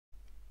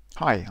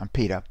Hi, I'm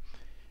Peter.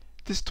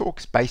 This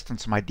talk's based on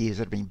some ideas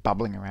that have been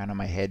bubbling around in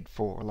my head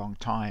for a long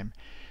time,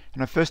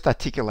 and I first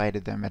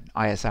articulated them at an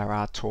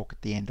ISRR talk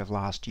at the end of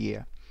last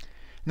year.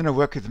 And then I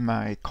worked with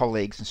my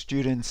colleagues and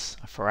students,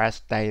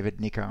 Faraz,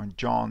 David, Nico and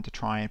John, to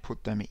try and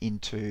put them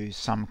into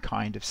some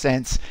kind of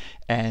sense,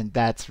 and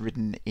that's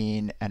written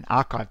in an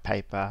archive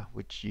paper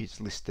which is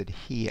listed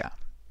here.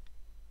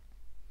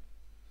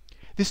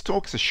 This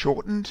talk's a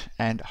shortened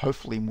and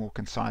hopefully more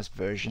concise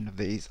version of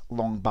these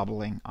long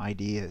bubbling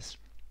ideas.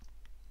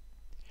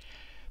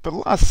 For the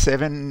last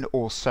 7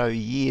 or so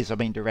years, I've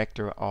been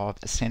director of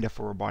a Centre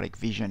for Robotic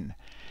Vision,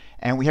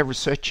 and we have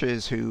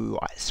researchers who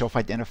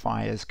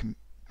self-identify as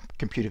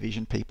computer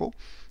vision people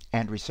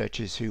and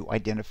researchers who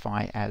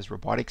identify as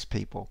robotics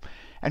people.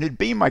 And it'd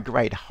be my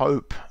great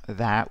hope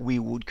that we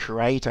would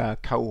create a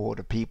cohort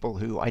of people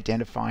who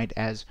identified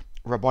as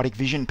robotic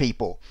vision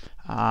people.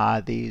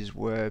 These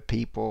were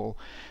people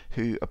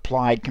who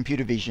applied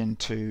computer vision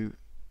to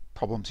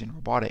problems in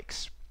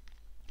robotics.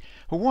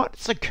 Well,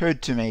 what's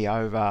occurred to me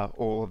over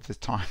all of the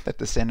time that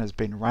the centre's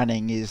been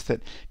running is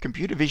that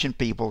computer vision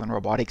people and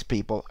robotics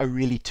people are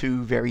really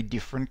two very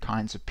different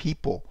kinds of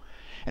people.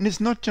 And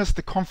it's not just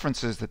the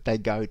conferences that they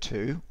go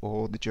to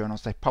or the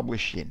journals they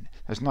publish in.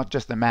 It's not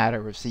just a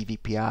matter of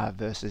CVPR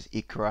versus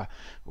ICRA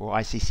or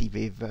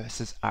ICCV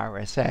versus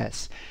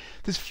RSS.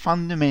 There's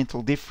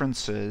fundamental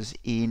differences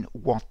in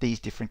what these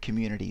different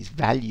communities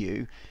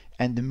value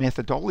and the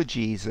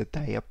methodologies that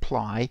they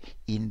apply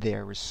in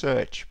their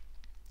research.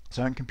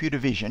 So in computer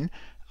vision,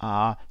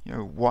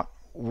 what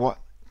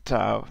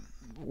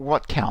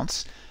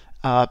counts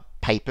are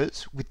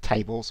papers with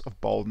tables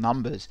of bold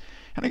numbers.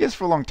 And I guess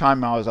for a long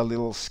time I was a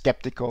little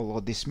skeptical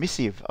or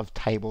dismissive of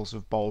tables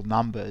of bold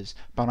numbers,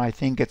 but I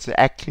think it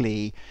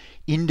actually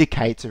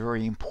indicates a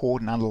very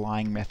important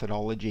underlying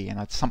methodology, and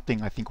it's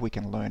something I think we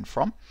can learn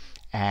from,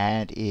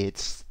 and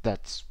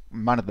that's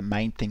one of the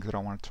main things that I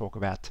want to talk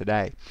about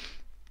today.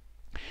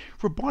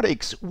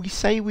 Robotics, we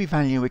say we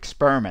value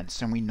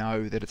experiments, and we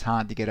know that it's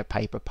hard to get a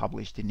paper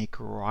published in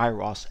ICRA or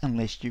IROS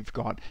unless you've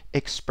got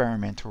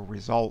experimental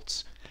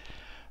results.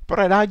 But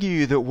I'd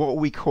argue that what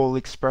we call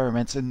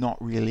experiments are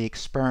not really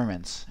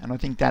experiments, and I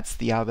think that's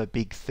the other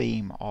big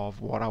theme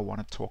of what I want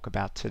to talk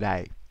about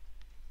today.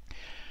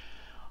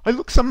 I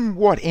look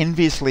somewhat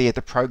enviously at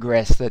the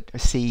progress that I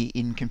see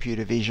in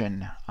computer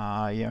vision.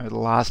 The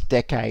last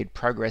decade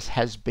progress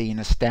has been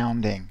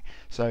astounding.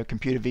 So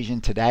computer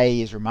vision today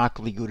is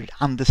remarkably good at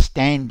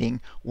understanding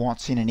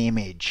what's in an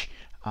image.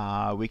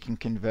 We can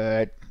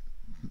convert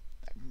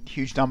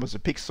huge numbers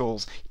of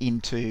pixels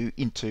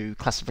into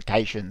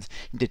classifications,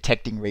 in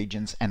detecting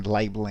regions and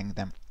labeling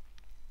them.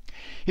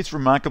 It's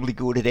remarkably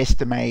good at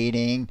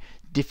estimating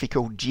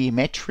difficult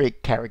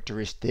geometric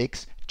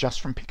characteristics just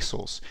from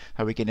pixels.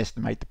 So we can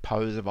estimate the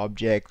pose of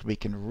objects, we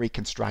can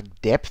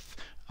reconstruct depth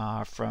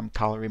from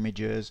color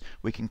images,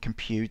 we can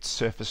compute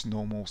surface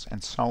normals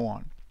and so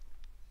on.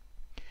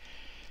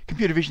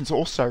 Computer vision is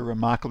also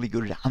remarkably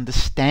good at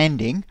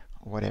understanding,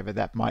 whatever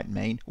that might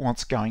mean,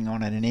 what's going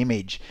on in an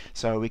image.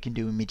 So we can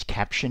do image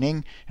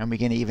captioning, and we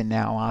can even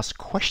now ask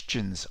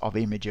questions of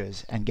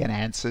images and get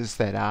answers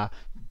that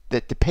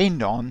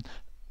depend on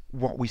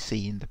what we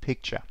see in the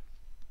picture.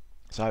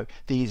 So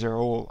these are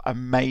all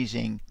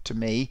amazing, to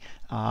me,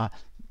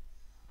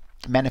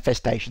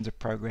 manifestations of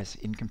progress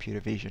in computer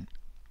vision.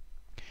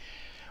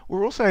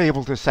 We're also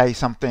able to say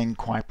something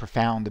quite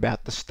profound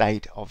about the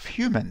state of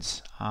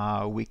humans.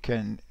 We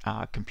can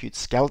compute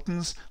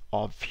skeletons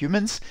of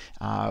humans,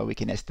 we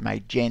can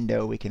estimate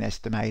gender, we can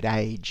estimate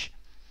age.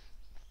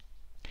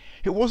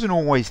 It wasn't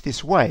always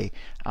this way.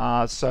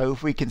 So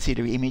if we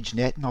consider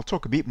ImageNet, and I'll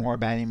talk a bit more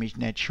about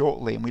ImageNet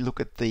shortly, and we look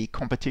at the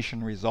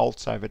competition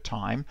results over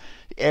time,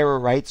 the error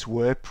rates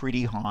were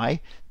pretty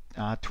high,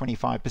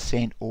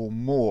 25% or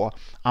more,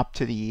 up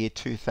to the year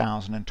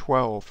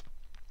 2012.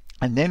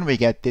 And then we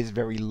get this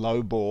very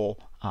low ball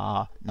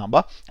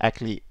number,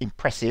 actually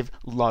impressive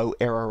low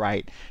error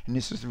rate. And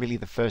this is really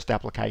the first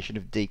application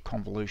of deep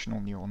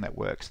convolutional neural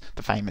networks,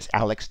 the famous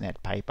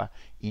AlexNet paper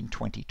in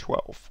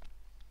 2012.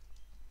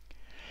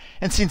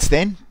 And since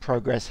then,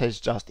 progress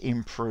has just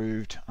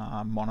improved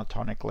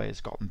monotonically.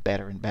 It's gotten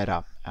better and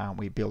better.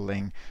 We're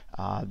building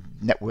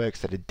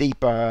networks that are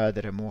deeper,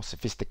 that are more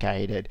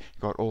sophisticated,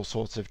 got all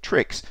sorts of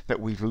tricks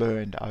that we've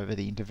learned over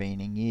the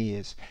intervening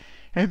years.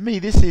 And for me,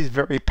 this is a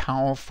very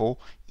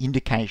powerful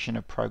indication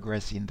of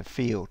progress in the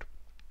field.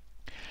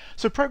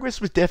 So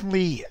progress was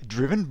definitely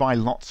driven by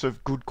lots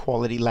of good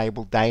quality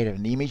labeled data.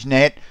 And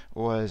ImageNet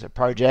was a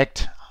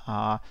project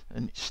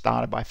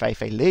started by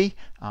Fei-Fei Li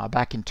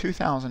back in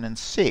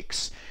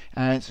 2006,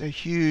 and it's a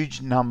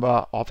huge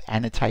number of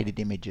annotated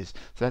images.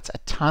 So that's a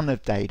ton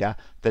of data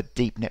that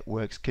deep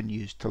networks can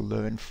use to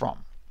learn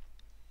from.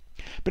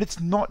 But it's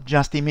not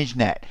just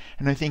ImageNet,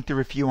 and I think there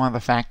are a few other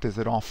factors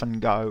that often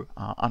go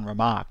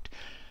unremarked.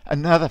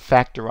 Another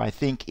factor, I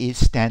think, is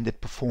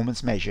standard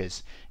performance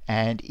measures,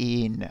 and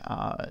in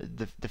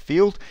the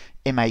field,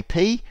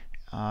 MAP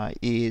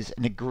is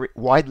an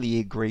widely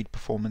agreed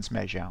performance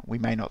measure. We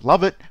may not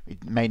love it,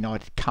 it may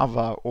not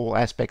cover all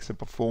aspects of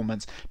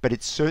performance, but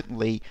it's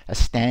certainly a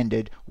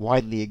standard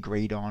widely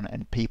agreed on,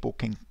 and people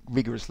can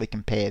rigorously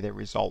compare their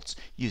results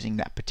using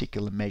that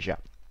particular measure.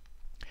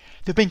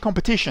 There have been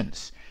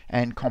competitions,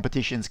 and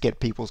competitions get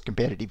people's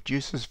competitive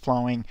juices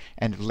flowing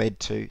and have led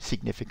to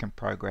significant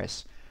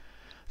progress.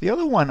 The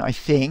other one, I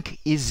think,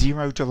 is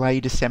zero delay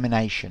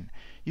dissemination.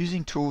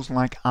 Using tools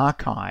like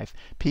Archive,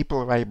 people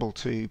are able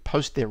to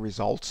post their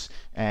results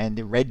and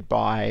they're read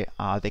by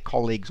their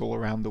colleagues all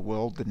around the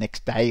world the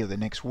next day or the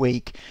next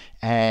week,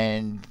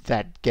 and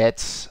that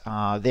gets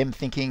them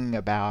thinking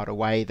about a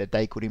way that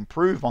they could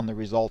improve on the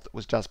result that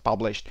was just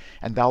published,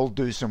 and they'll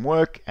do some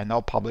work and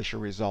they'll publish a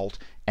result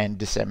and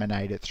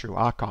disseminate it through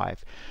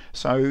Archive.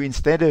 So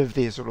instead of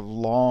the sort of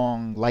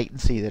long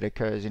latency that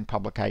occurs in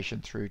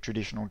publication through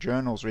traditional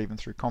journals or even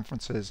through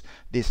conferences,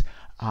 this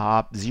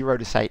zero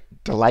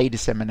delay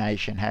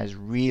dissemination has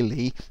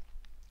really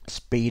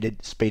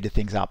speeded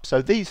things up.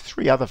 So these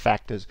three other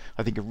factors,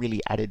 I think, have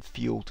really added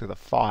fuel to the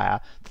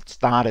fire that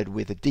started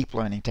with a deep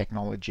learning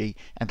technology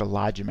and a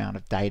large amount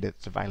of data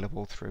that's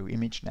available through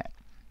ImageNet.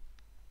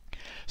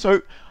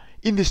 So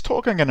in this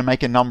talk, I'm going to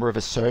make a number of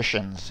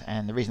assertions,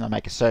 and the reason I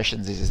make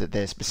assertions is that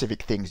there are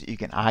specific things that you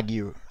can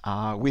argue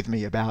with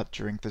me about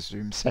during the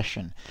Zoom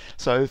session.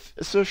 So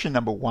assertion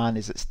number one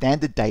is that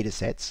standard data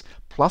sets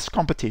plus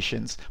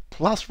competitions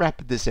plus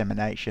rapid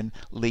dissemination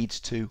leads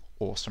to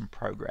awesome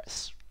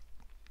progress.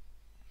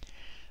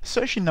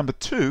 Assertion number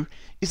two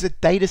is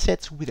that data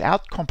sets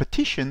without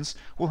competitions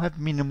will have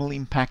minimal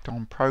impact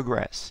on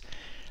progress.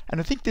 And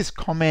I think this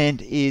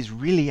comment is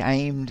really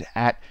aimed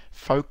at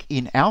folk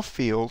in our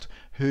field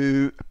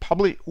who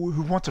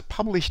want to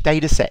publish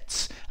data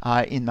sets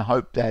in the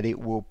hope that it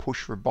will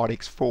push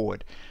robotics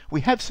forward.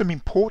 We have some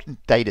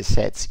important data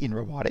sets in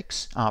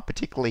robotics,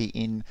 particularly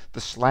in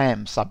the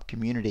SLAM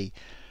sub-community.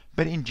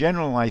 But in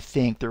general, I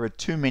think there are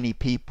too many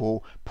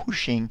people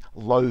pushing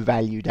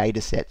low-value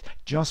data sets.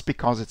 Just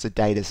because it's a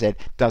data set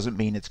doesn't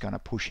mean it's going to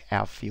push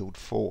our field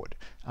forward.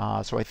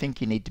 So I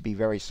think you need to be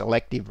very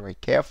selective, very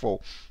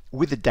careful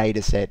with a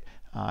data set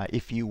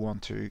if you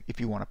want to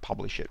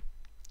publish it,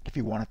 if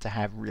you want it to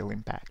have real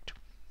impact.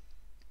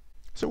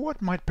 So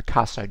what might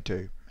Picasso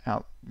do?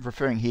 Now,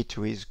 referring here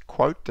to his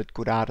quote that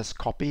good artists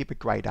copy, but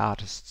great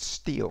artists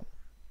steal.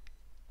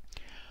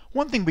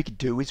 One thing we could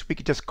do is we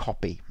could just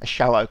copy, a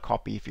shallow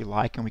copy if you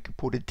like, and we could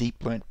put a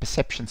deep learnt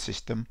perception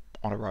system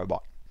on a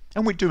robot.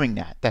 And we're doing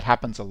that. That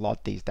happens a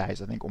lot these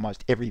days. I think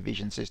almost every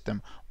vision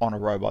system on a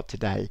robot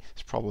today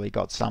has probably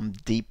got some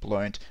deep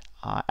learnt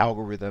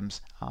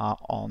algorithms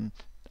on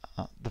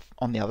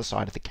the other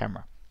side of the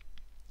camera.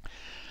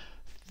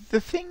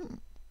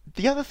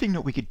 The other thing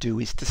that we could do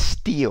is to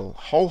steal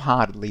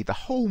wholeheartedly the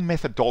whole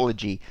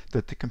methodology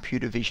that the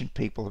computer vision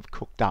people have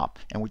cooked up,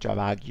 and which I've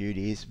argued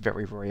is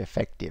very, very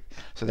effective.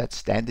 So that's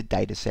standard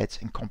data sets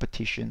and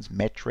competitions,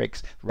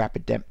 metrics,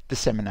 rapid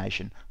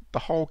dissemination, the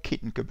whole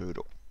kit and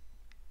caboodle.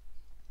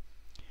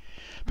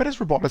 But as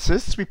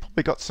roboticists, we've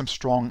probably got some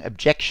strong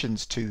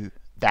objections to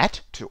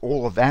that, to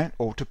all of that,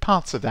 or to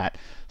parts of that.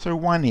 So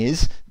one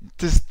is,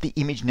 does the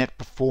ImageNet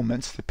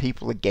performance that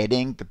people are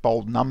getting, the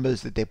bold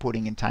numbers that they're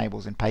putting in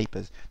tables and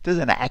papers, does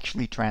it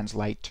actually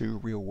translate to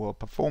real-world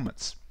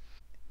performance?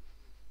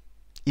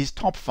 Is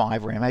top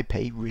 5 or MAP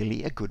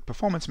really a good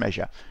performance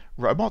measure?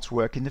 Robots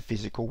work in the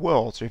physical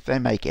world, so if they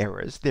make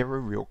errors, there are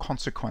real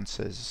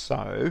consequences.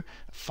 So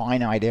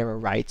finite error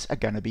rates are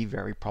going to be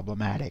very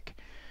problematic.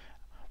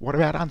 What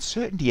about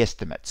uncertainty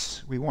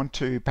estimates? We want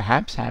to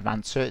perhaps have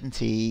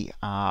uncertainty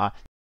or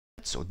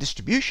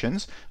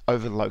distributions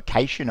over the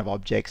location of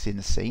objects in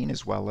the scene,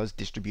 as well as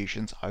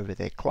distributions over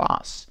their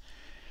class.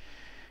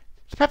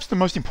 Perhaps the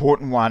most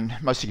important one,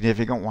 most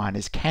significant one,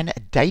 is can a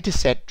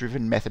dataset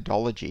driven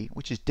methodology,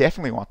 which is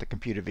definitely what the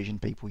computer vision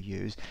people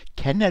use,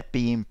 can that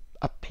be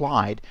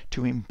applied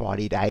to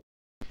embodied AI?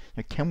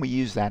 Now, can we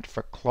use that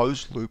for a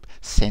closed loop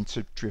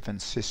sensor driven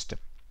system?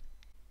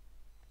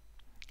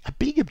 A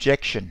big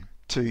objection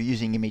to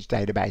using image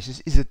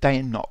databases is that they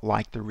are not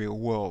like the real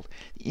world.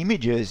 The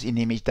images in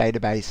the image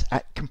database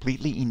are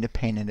completely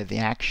independent of the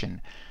action.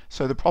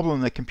 So the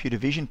problem that computer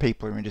vision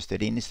people are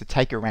interested in is to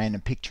take a random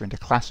picture and to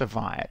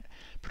classify it.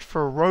 But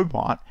for a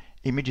robot,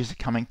 images are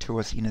coming to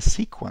us in a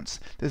sequence.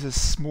 There's a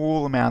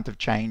small amount of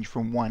change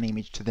from one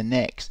image to the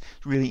next.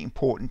 It's really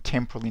important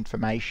temporal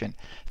information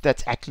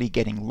that's actually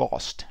getting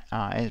lost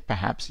and is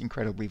perhaps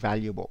incredibly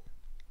valuable.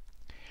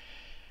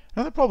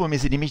 Another problem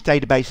is that image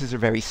databases are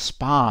very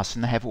sparse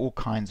and they have all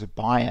kinds of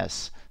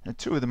bias. And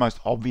two of the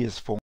most obvious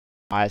forms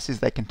of bias is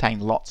they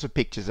contain lots of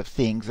pictures of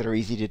things that are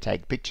easy to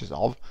take pictures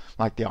of,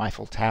 like the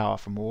Eiffel Tower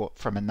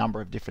from a number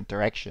of different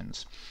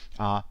directions,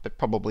 but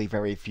probably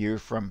very few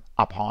from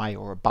up high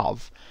or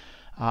above.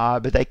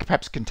 But they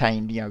perhaps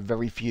contain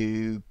very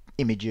few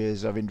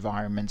images of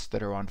environments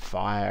that are on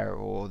fire,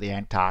 or the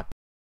Antarctic,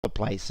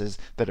 places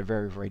that are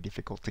very, very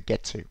difficult to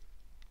get to.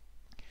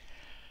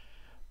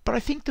 But I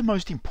think the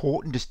most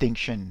important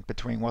distinction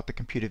between what the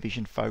computer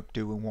vision folk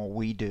do and what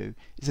we do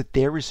is that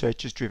their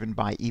research is driven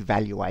by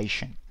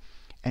evaluation.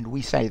 and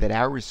we say that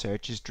our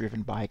research is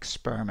driven by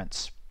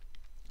experiments.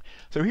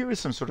 So here are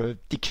some sort of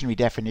dictionary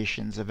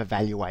definitions of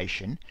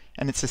evaluation,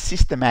 and it's a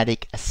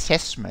systematic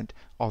assessment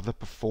of the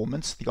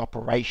performance, the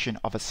operation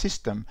of a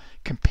system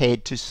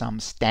compared to some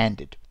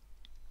standard.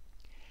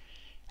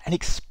 An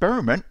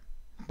experiment,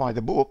 by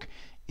the book,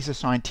 is a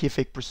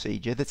scientific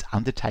procedure that's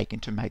undertaken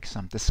to make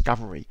some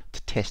discovery,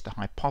 to test a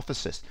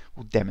hypothesis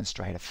or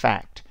demonstrate a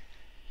fact.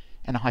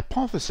 And a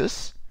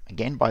hypothesis,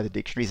 again by the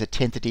dictionary, is a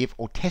tentative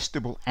or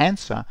testable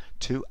answer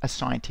to a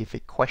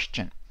scientific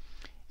question.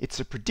 It's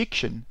a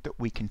prediction that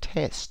we can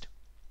test.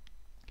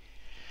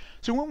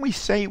 So when we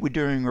say we're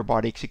doing a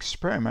robotics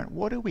experiment,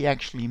 what do we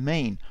actually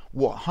mean?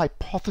 What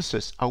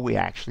hypothesis are we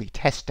actually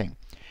testing?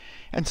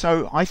 And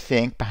so I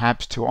think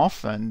perhaps too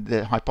often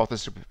the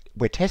hypothesis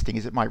we're testing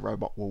is that my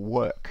robot will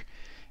work.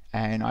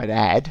 And I'd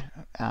add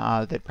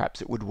that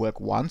perhaps it would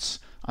work once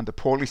under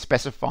poorly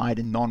specified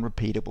and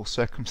non-repeatable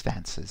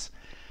circumstances.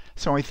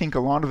 So I think a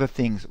lot of the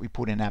things that we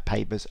put in our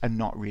papers are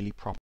not really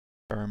proper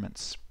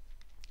experiments.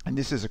 And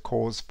this is a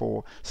cause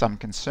for some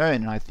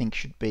concern, and I think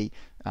should be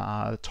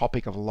the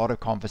topic of a lot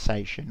of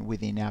conversation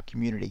within our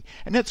community.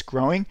 And that's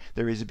growing.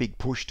 There is a big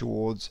push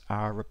towards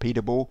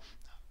repeatable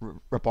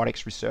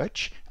robotics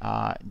research.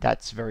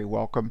 That's very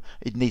welcome.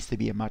 It needs to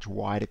be a much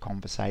wider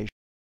conversation.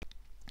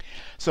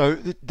 So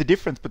the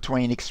difference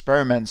between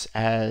experiments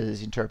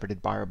as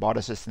interpreted by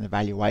roboticists and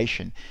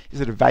evaluation is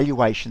that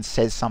evaluation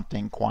says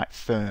something quite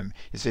firm.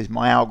 It says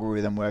my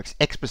algorithm works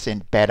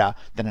X% better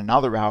than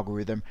another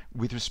algorithm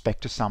with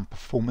respect to some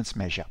performance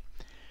measure.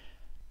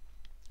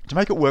 To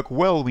make it work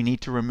well, we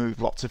need to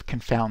remove lots of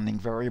confounding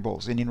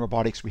variables, and in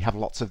robotics we have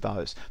lots of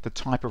those. The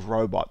type of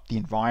robot, the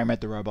environment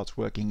the robot's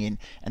working in,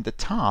 and the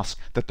task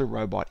that the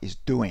robot is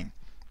doing.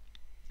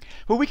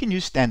 Well, we can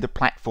use standard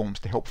platforms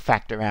to help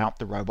factor out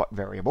the robot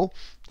variable,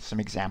 some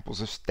examples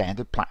of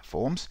standard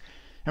platforms,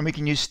 and we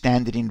can use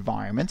standard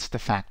environments to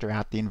factor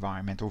out the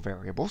environmental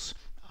variables.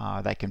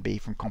 They can be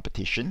from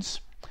competitions.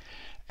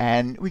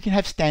 And we can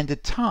have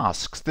standard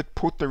tasks that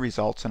put the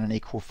results on an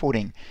equal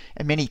footing.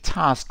 And many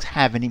tasks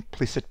have an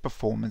implicit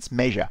performance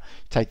measure.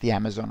 Take the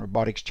Amazon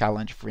Robotics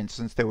Challenge, for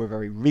instance. There were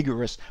very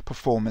rigorous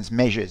performance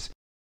measures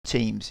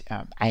teams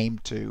aim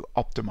to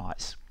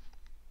optimize.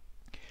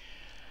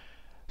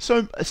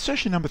 So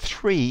assertion number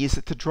 3 is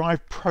that to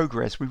drive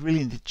progress, we really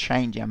need to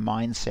change our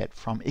mindset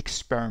from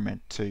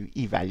experiment to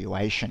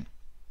evaluation.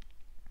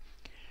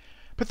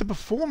 But the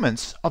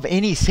performance of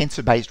any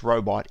sensor-based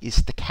robot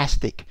is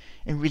stochastic,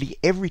 and really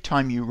every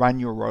time you run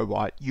your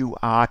robot, you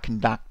are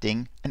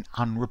conducting an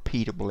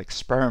unrepeatable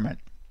experiment.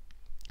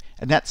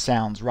 And that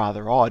sounds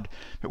rather odd,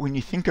 but when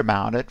you think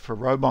about it, for a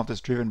robot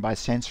that's driven by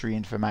sensory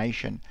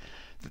information,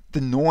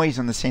 the noise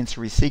on the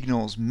sensory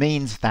signals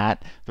means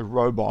that the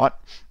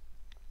robot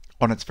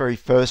on its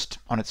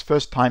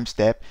first time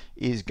step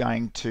is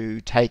going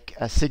to take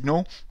a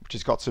signal which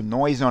has got some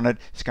noise on it.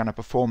 It's going to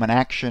perform an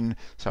action.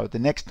 So at the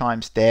next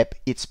time step,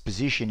 its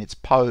position, its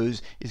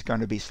pose is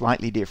going to be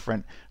slightly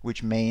different,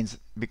 which means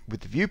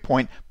with the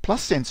viewpoint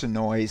plus sensor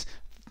noise,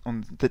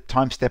 on the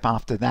time step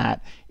after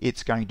that,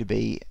 it's going to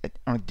be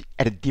at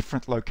a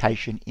different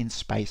location in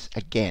space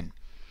again.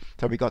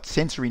 So we've got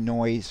sensory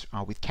noise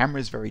with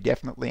cameras very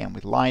definitely, and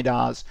with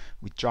LiDARs,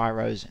 with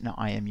gyros and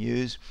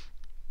IMUs.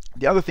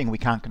 The other thing we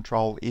can't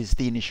control is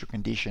the initial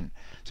condition.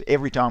 So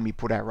every time we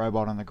put our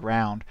robot on the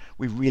ground,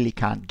 we really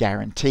can't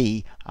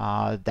guarantee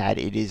that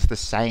it is the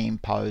same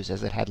pose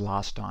as it had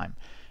last time.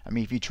 I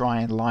mean, if you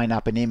try and line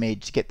up an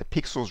image to get the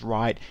pixels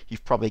right,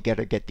 you've probably got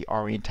to get the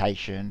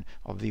orientation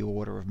of the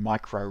order of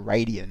micro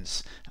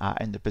radians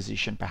and the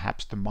position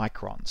perhaps to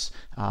microns.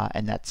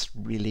 And that's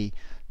really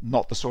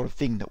not the sort of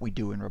thing that we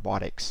do in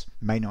robotics.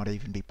 May not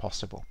even be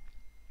possible.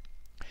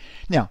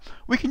 Now,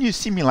 we can use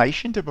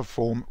simulation to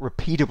perform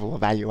repeatable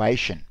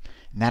evaluation,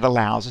 and that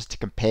allows us to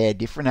compare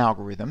different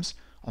algorithms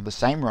on the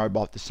same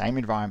robot, the same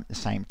environment, the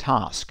same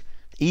task.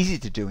 Easy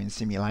to do in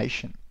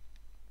simulation.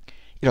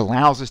 It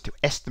allows us to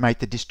estimate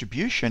the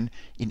distribution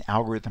in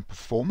algorithm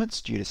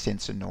performance due to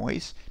sensor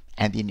noise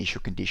and the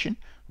initial condition.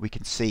 We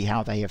can see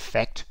how they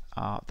affect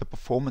the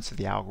performance of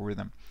the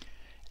algorithm.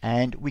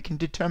 And we can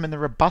determine the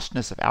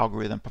robustness of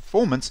algorithm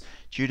performance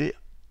due to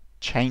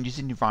changes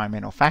in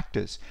environmental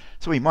factors.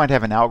 So we might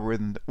have an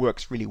algorithm that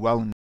works really well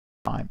in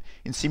time.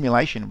 In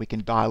simulation, we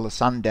can dial the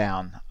sun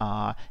down,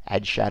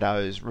 add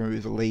shadows,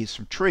 remove the leaves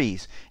from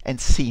trees, and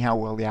see how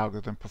well the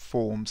algorithm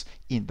performs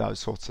in those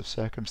sorts of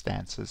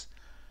circumstances.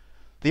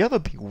 The other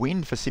big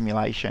win for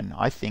simulation,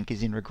 I think,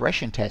 is in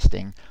regression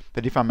testing,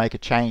 that if I make a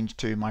change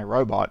to my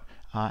robot,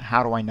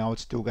 how do I know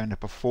it's still going to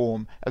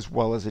perform as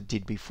well as it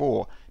did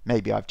before?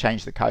 Maybe I've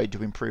changed the code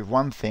to improve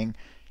one thing.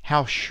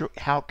 How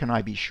can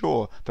I be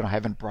sure that I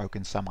haven't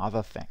broken some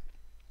other thing?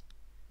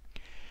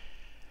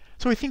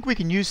 So I think we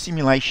can use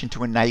simulation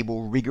to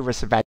enable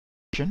rigorous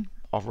evaluation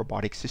of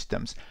robotic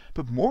systems,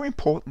 but more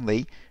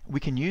importantly, we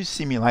can use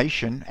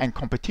simulation and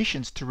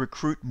competitions to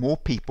recruit more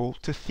people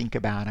to think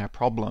about our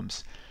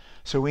problems.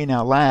 So in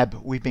our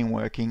lab, we've been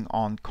working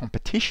on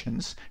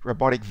competitions,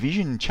 robotic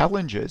vision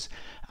challenges,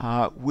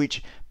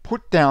 which throw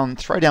down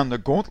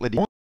the gauntlet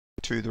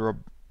to the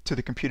to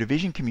the computer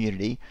vision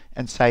community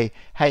and say,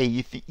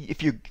 hey,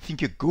 if you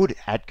think you're good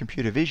at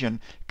computer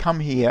vision, come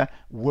here,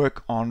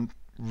 work on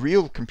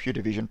real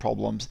computer vision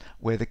problems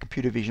where the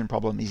computer vision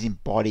problem is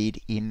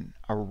embodied in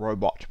a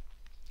robot.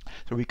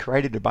 So we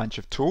created a bunch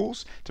of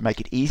tools to make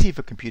it easy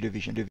for computer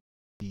vision to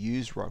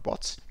use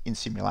robots in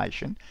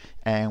simulation,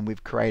 and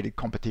we've created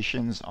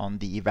competitions on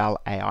the Eval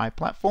AI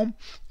platform,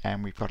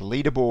 and we've got a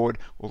leaderboard,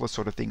 all the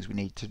sort of things we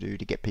need to do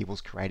to get people's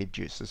creative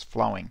juices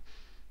flowing.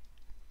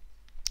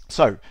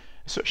 So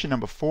assertion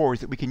number 4 is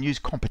that we can use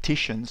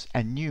competitions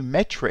and new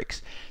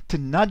metrics to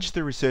nudge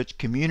the research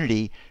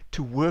community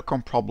to work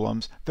on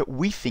problems that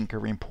we think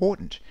are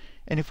important.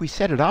 And if we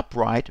set it up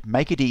right,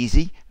 make it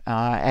easy,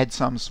 add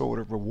some sort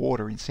of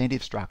reward or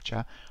incentive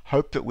structure,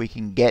 hope that we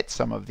can get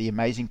some of the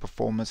amazing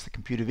performance the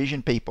computer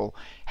vision people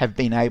have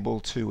been able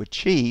to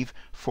achieve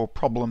for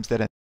problems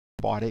that are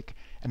robotic,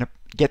 and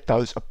get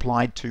those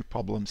applied to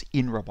problems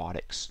in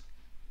robotics.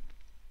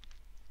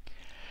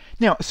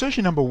 Now,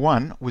 assertion number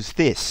 1 was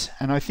this,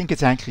 and I think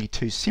it's actually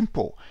too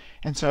simple.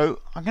 And so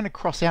I'm going to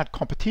cross out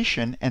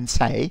competition and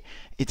say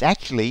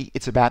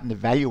it's about an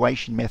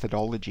evaluation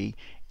methodology.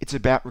 It's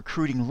about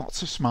recruiting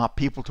lots of smart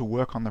people to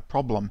work on the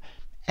problem,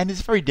 and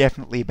it's very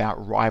definitely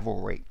about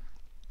rivalry.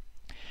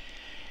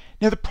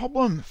 Now, the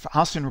problem for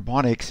us in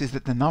robotics is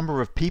that the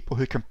number of people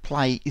who can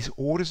play is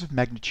orders of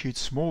magnitude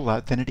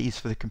smaller than it is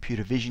for the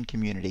computer vision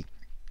community.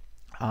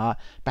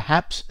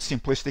 Perhaps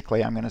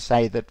simplistically, I'm going to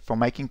say that for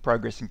making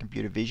progress in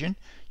computer vision,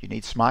 you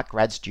need smart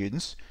grad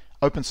students,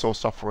 open source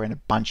software, and a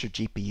bunch of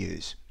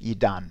GPUs. You're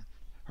done,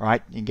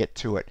 right? You can get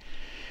to it.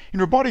 In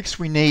robotics,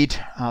 we need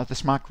the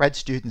smart grad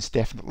students,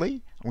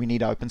 definitely. We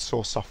need open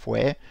source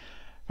software.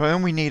 But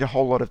then we need a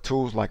whole lot of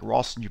tools like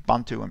ROS and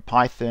Ubuntu and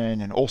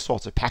Python and all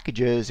sorts of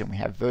packages, and we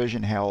have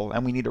version hell,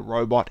 and we need a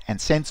robot and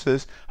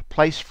sensors, a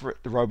place for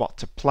the robot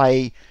to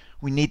play.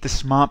 We need the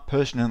smart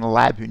person in the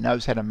lab who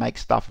knows how to make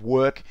stuff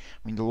work.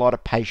 We need a lot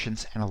of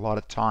patience and a lot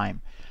of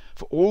time.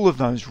 For all of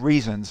those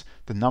reasons,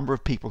 the number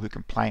of people who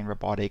can play in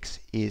robotics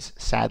is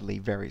sadly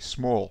very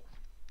small.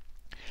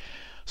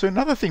 So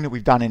another thing that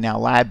we've done in our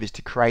lab is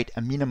to create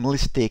a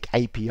minimalistic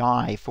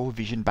API for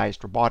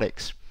vision-based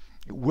robotics.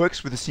 It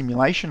works with the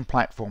simulation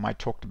platform I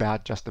talked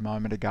about just a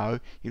moment ago.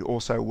 It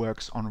also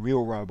works on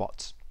real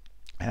robots.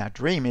 And our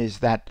dream is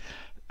that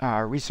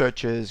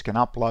researchers can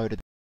upload a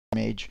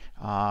image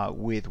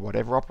with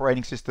whatever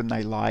operating system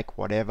they like,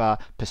 whatever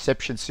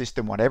perception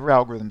system, whatever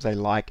algorithms they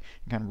like,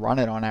 and can run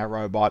it on our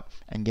robot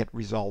and get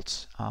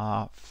results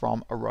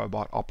from a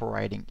robot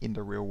operating in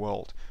the real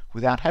world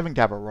without having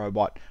to have a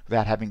robot,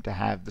 without having to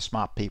have the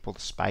smart people,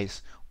 the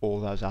space, all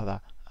those other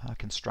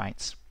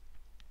constraints.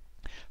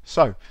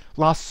 So,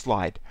 last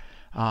slide.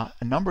 A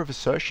number of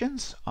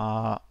assertions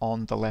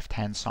on the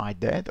left-hand side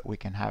there that we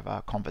can have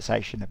a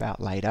conversation about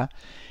later.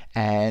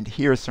 And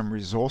here are some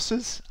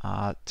resources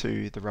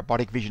to the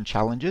robotic vision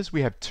challenges.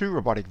 We have 2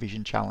 robotic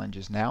vision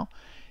challenges now.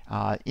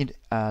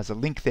 There's a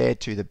link there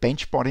to the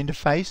BenchBot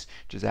interface,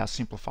 which is our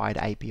simplified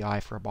API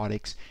for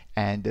robotics,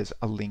 and there's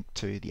a link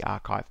to the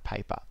archive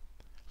paper.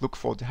 Look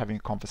forward to having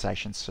a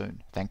conversation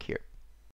soon. Thank you.